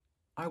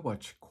I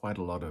watch quite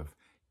a lot of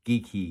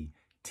geeky,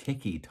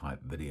 techie type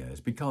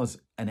videos because,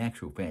 in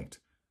actual fact,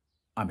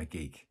 I'm a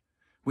geek.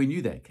 We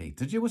knew that, Keith.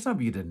 Did you? Well, some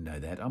of you didn't know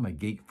that. I'm a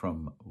geek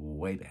from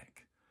way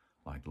back,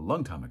 like a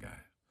long time ago.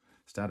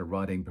 Started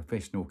writing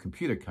professional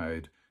computer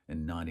code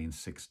in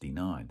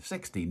 1969.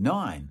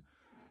 69?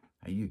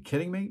 Are you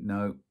kidding me?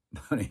 No,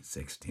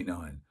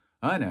 1969.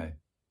 I know.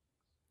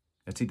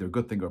 It's either a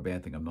good thing or a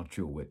bad thing. I'm not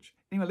sure which.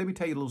 Anyway, let me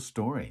tell you a little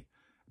story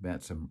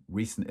about some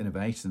recent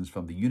innovations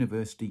from the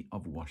University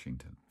of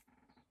Washington.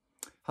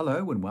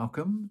 Hello and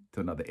welcome to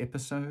another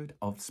episode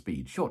of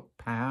Speed. Short,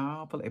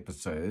 powerful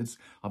episodes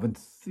of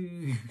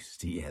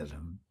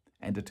enthusiasm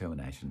and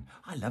determination.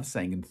 I love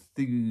saying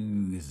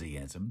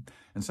enthusiasm.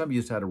 And some of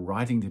you started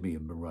writing to me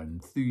and wrote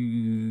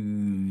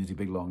enthusiasm,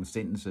 big long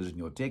sentences in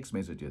your text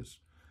messages.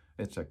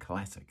 It's a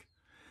classic.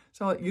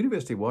 So at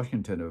University of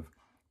Washington have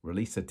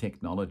released a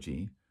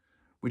technology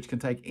which can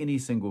take any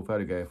single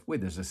photograph where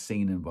there's a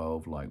scene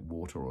involved like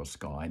water or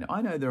sky. Now,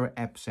 I know there are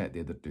apps out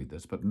there that do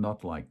this, but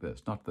not like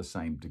this, not the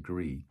same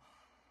degree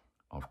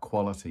of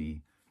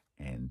quality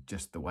and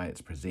just the way it's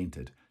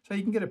presented. So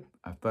you can get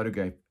a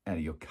photograph out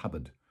of your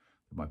cupboard,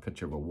 my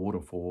picture of a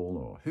waterfall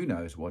or who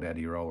knows what out of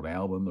your old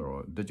album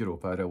or a digital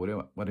photo,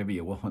 whatever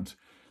you want,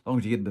 as long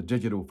as you get in the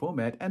digital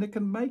format, and it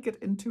can make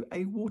it into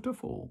a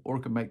waterfall, or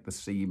it can make the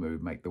sea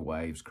move, make the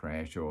waves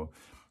crash, or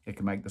it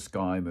can make the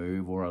sky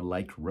move or a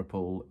lake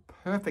ripple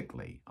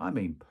perfectly. I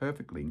mean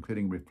perfectly,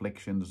 including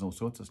reflections and all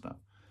sorts of stuff.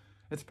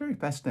 It's very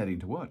fascinating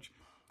to watch.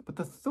 But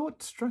the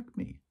thought struck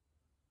me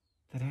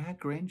that our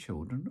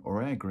grandchildren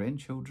or our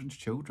grandchildren's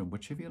children,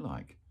 whichever you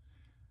like,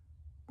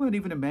 won't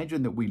even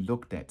imagine that we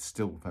looked at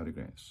still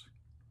photographs.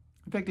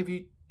 In fact, if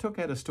you took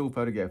out a still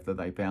photograph that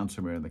they found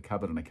somewhere in the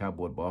cupboard in a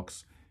cardboard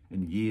box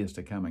in years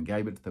to come and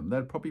gave it to them,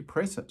 they'd probably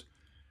press it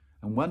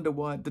and wonder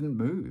why it didn't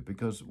move,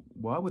 because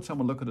why would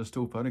someone look at a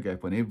still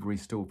photograph when every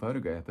still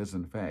photograph is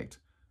in fact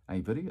a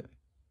video?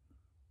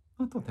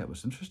 I thought that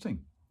was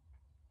interesting.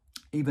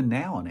 Even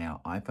now on our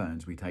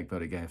iPhones, we take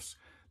photographs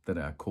that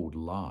are called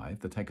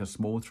live, that take a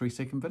small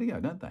 3-second video,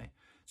 don't they?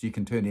 So you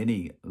can turn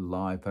any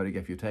live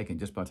photograph you're taking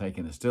just by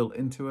taking a still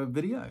into a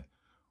video.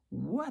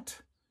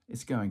 What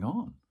is going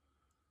on?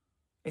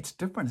 It's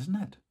different,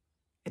 isn't it?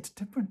 It's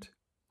different.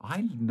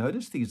 I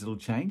noticed these little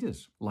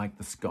changes, like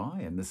the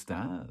sky and the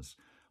stars.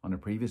 On a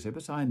previous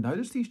episode, I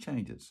noticed these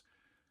changes.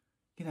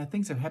 You know,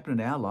 things have happened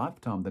in our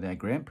lifetime that our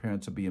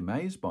grandparents would be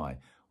amazed by.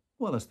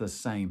 Well, it's the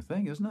same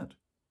thing, isn't it?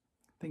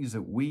 Things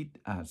that we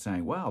are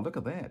saying, wow, look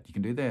at that. You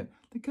can do that.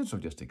 The kids will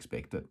just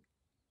expect it.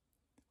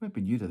 It won't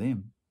be new to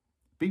them.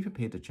 Be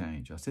prepared to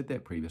change. I said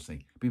that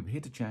previously. Be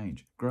prepared to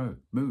change, grow,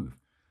 move,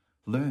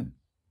 learn.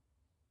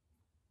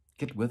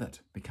 Get with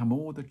it. Become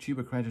all that you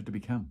were created to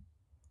become.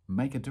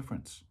 Make a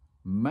difference.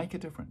 Make a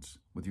difference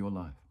with your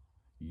life.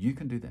 You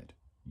can do that.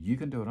 You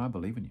can do it. I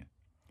believe in you.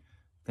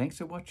 Thanks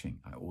for watching.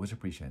 I always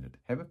appreciate it.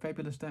 Have a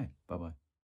fabulous day. Bye-bye.